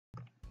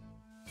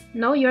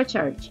Know Your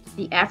Church,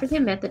 the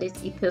African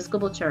Methodist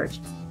Episcopal Church,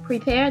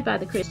 prepared by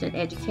the Christian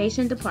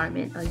Education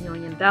Department of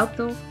Union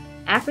Bethel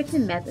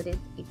African Methodist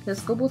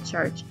Episcopal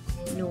Church,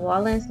 New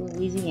Orleans,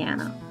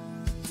 Louisiana.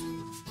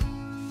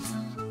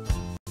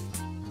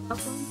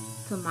 Welcome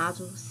to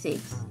Module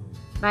 6.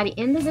 By the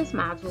end of this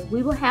module,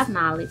 we will have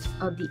knowledge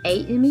of the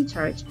AME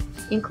Church,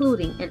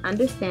 including an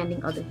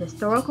understanding of the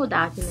historical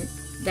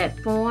documents that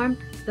form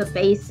the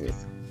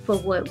basis for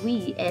what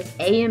we as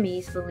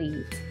AMEs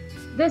believe.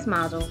 This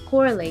module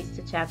correlates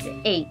to Chapter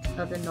 8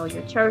 of the Know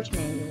Your Church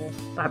Manual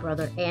by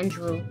Brother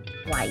Andrew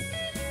White.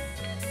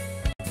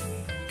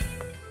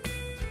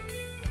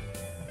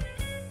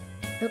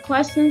 The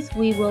questions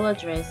we will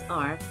address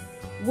are: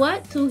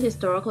 what two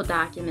historical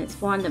documents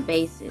form the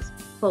basis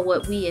for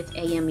what we as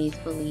AMEs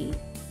believe?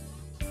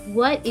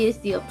 What is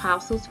the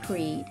Apostles'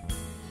 Creed?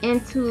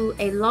 And to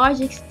a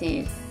large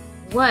extent,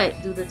 what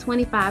do the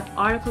 25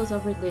 Articles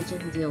of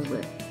Religion deal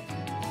with?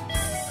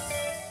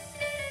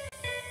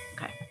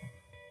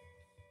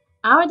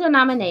 Our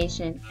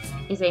denomination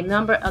is a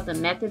member of the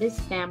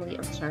Methodist family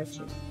of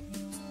churches,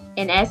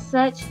 and as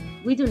such,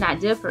 we do not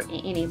differ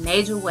in any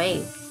major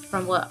way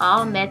from what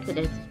all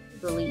Methodists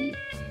believe.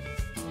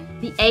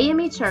 The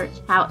AME Church,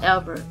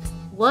 however,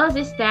 was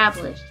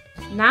established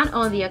not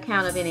on the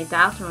account of any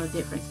doctrinal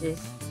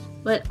differences,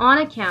 but on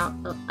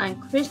account of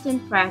unchristian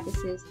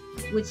practices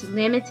which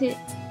limited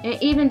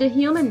and even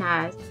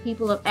dehumanized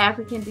people of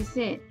African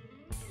descent.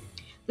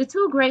 The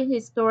two great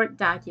historic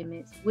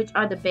documents which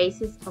are the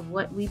basis of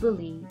what we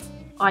believe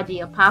are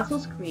the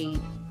Apostles' Creed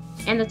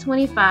and the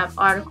 25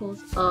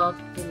 Articles of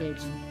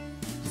Religion.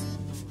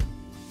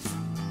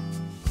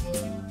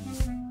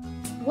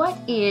 What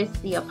is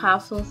the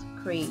Apostles'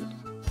 Creed?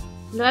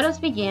 Let us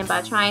begin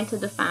by trying to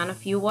define a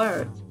few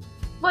words.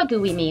 What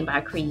do we mean by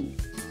creed?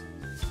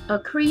 A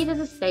creed is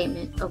a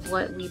statement of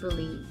what we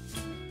believe.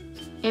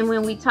 And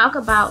when we talk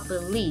about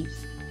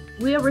beliefs,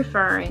 we are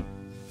referring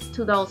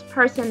to those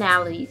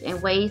personalities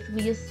and ways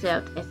we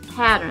accept as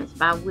patterns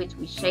by which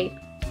we shape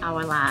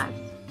our lives.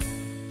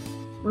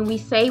 When we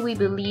say we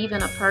believe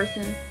in a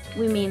person,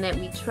 we mean that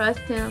we trust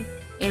him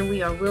and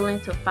we are willing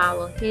to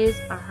follow his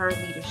or her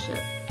leadership.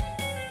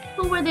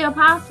 Who were the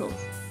apostles?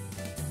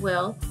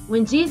 Well,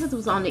 when Jesus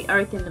was on the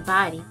earth in the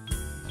body,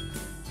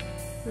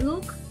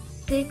 Luke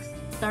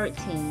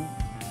 6:13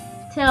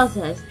 tells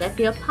us that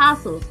the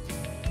apostles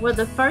were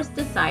the first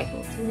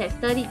disciples who had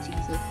studied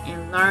Jesus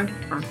and learned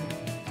from him.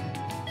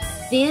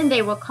 Then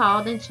they were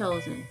called and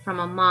chosen from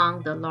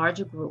among the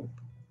larger group.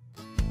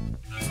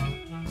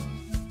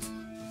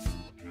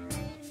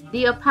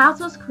 The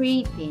Apostles'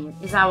 Creed, then,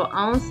 is our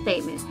own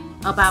statement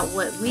about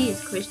what we as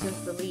Christians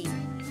believe.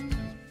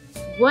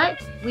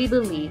 What we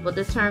believe will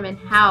determine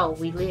how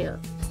we live,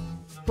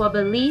 for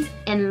belief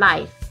and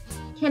life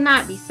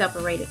cannot be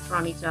separated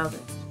from each other.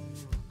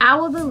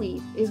 Our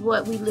belief is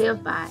what we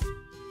live by.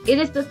 It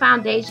is the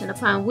foundation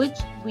upon which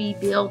we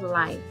build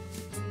life.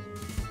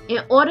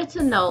 In order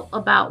to know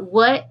about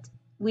what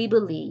we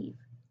believe,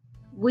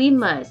 we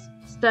must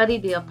study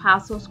the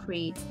Apostles'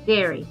 Creed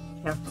very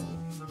carefully.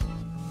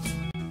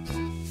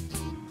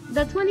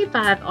 The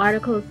 25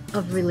 Articles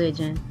of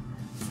Religion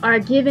are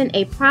given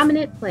a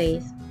prominent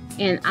place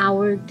in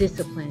our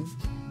discipline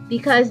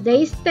because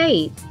they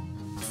state,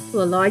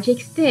 to a large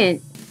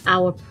extent,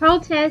 our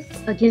protest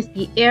against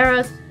the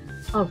errors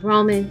of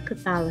Roman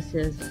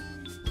Catholicism.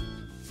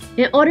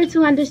 In order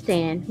to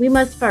understand, we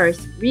must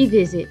first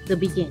revisit the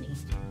beginning.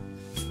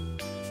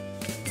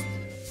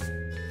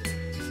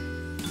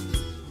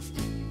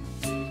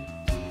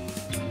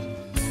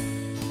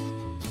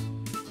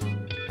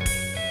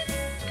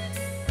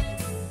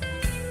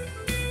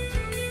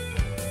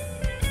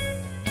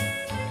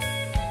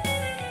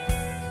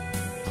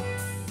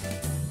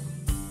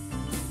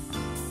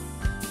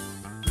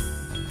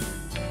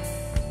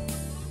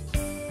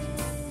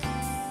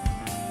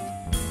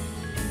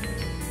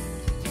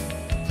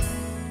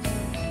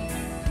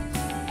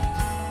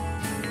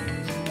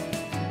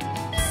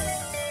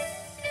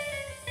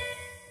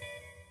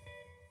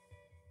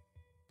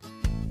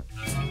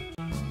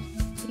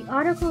 The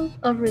Articles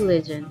of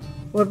Religion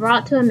were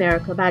brought to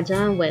America by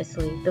John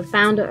Wesley, the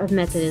founder of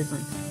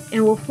Methodism,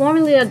 and were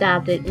formally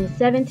adopted in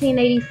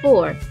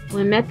 1784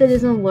 when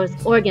Methodism was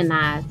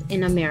organized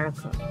in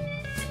America.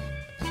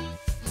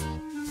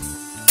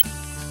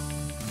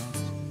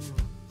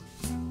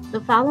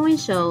 The following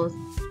shows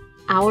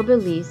our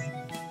beliefs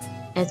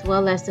as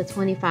well as the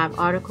 25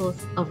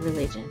 Articles of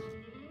Religion.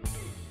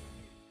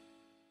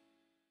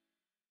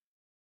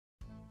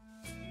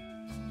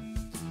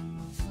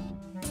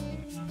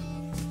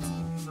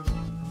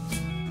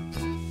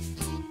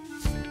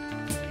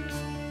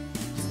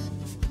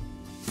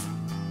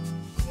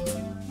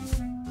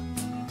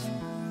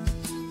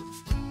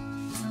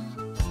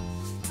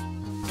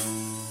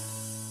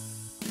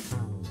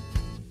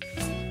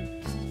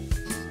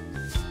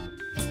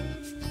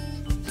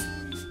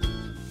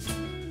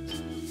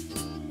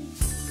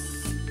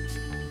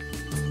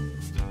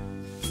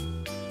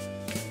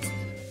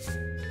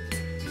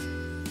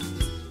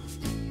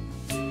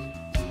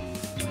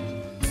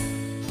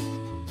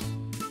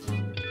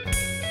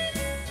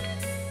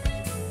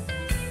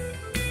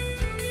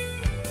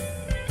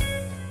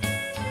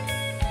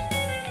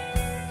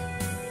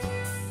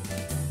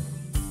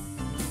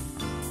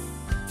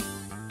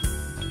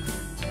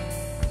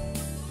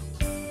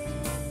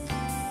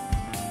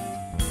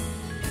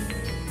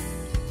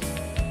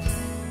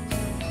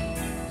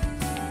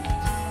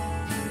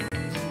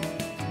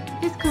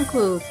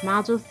 concludes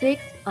Module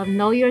 6 of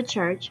Know Your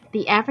Church,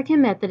 the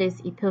African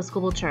Methodist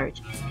Episcopal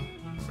Church,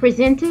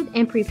 presented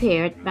and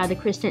prepared by the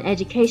Christian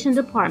Education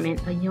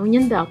Department of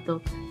Union Bethel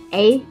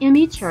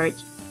AME Church,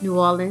 New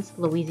Orleans,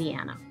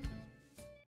 Louisiana.